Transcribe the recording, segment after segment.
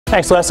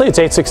Thanks, Leslie. It's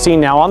 8:16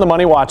 now. On the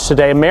Money Watch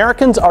today,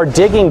 Americans are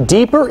digging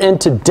deeper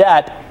into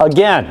debt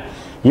again.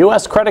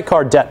 U.S. credit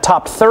card debt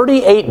topped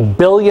 $38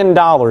 billion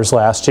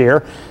last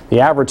year. The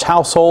average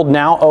household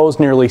now owes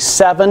nearly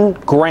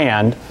 $7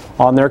 grand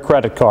on their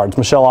credit cards.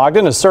 Michelle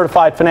Ogden is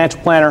certified financial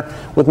planner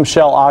with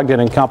Michelle Ogden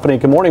and Company.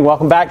 Good morning.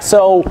 Welcome back.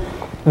 So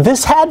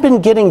this had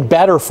been getting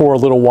better for a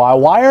little while.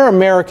 Why are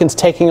Americans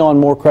taking on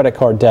more credit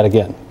card debt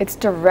again? It's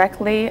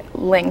directly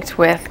linked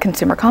with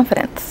consumer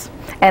confidence.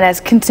 And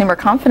as consumer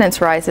confidence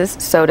rises,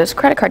 so does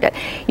credit card debt.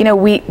 You know,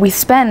 we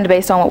spend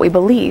based on what we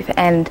believe,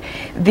 and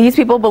these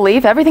people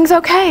believe everything's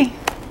okay.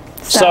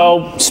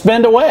 So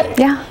spend away.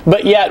 Yeah.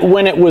 But yet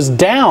when it was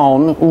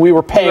down, we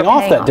were paying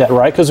off that debt,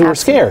 right? Because we were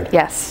scared.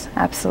 Yes,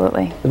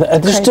 absolutely.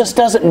 This just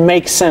doesn't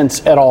make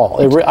sense at all.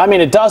 I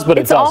mean, it does, but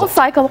it doesn't. It's all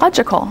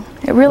psychological.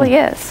 It really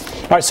is.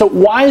 All right, so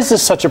why is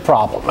this such a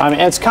problem? I mean,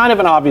 it's kind of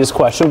an obvious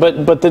question,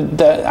 but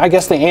I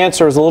guess the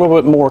answer is a little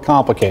bit more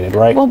complicated,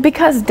 right? Well,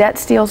 because debt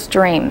steals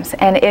dreams,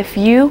 and if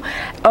you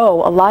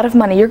owe a lot of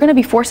money, you're going to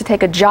be forced to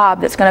take a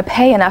job that's going to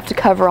pay enough to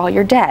cover all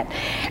your debt.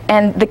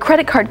 And the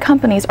credit card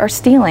companies are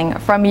stealing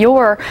from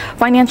your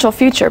financial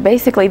future.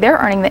 Basically, they're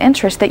earning the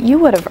interest that you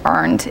would have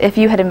earned if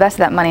you had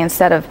invested that money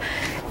instead of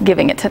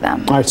giving it to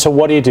them. All right, so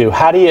what do you do?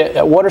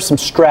 What are some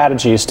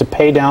strategies to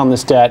pay down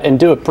this debt and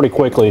do it pretty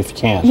quickly if you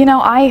can? You know,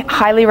 I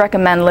highly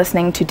recommend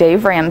listening to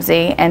Dave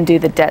Ramsey and do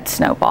the debt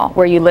snowball,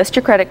 where you list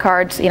your credit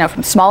cards, you know,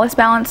 from smallest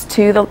balance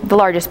to the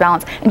largest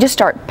balance, and just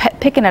start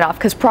picking it off,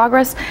 because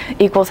progress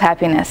equals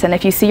happiness. And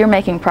if you see you're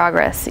making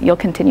progress, you'll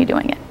continue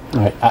doing it. All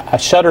right, I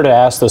shudder to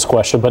ask this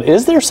question, but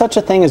is there such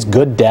a thing as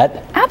good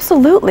debt?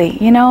 Absolutely.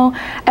 You know,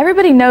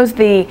 everybody knows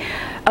the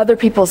other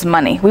people's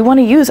money. We want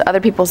to use other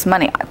people's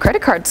money.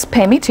 Credit cards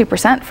pay me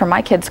 2% for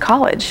my kids'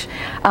 college.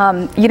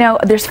 You know,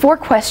 there's 4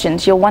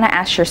 questions you'll want to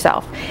ask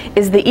yourself.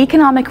 Is the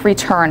economic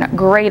return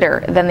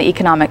greater than the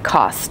economic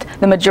cost?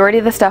 The majority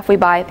of the stuff we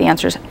buy, the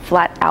answer is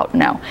flat out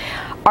no.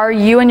 Are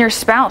you and your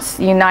spouse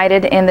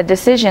united in the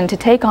decision to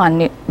take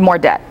on more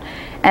debt?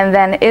 And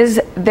then,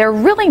 is there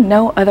really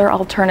no other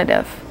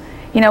alternative?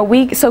 You know,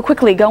 we so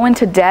quickly go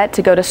into debt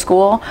to go to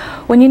school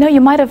when you know you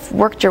might have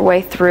worked your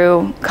way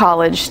through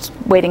college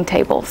waiting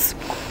tables.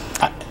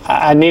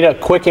 I need a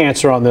quick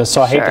answer on this,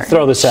 so I hate to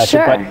throw this at you,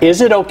 but is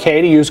it okay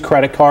to use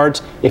credit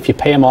cards if you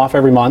pay them off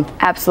every month?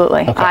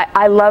 Absolutely. Okay.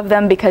 I love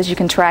them because you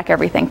can track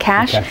everything.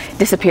 Cash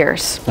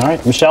disappears. All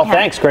right, Michelle,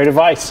 thanks. Great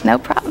advice. No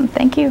problem.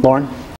 Thank you. Lauren?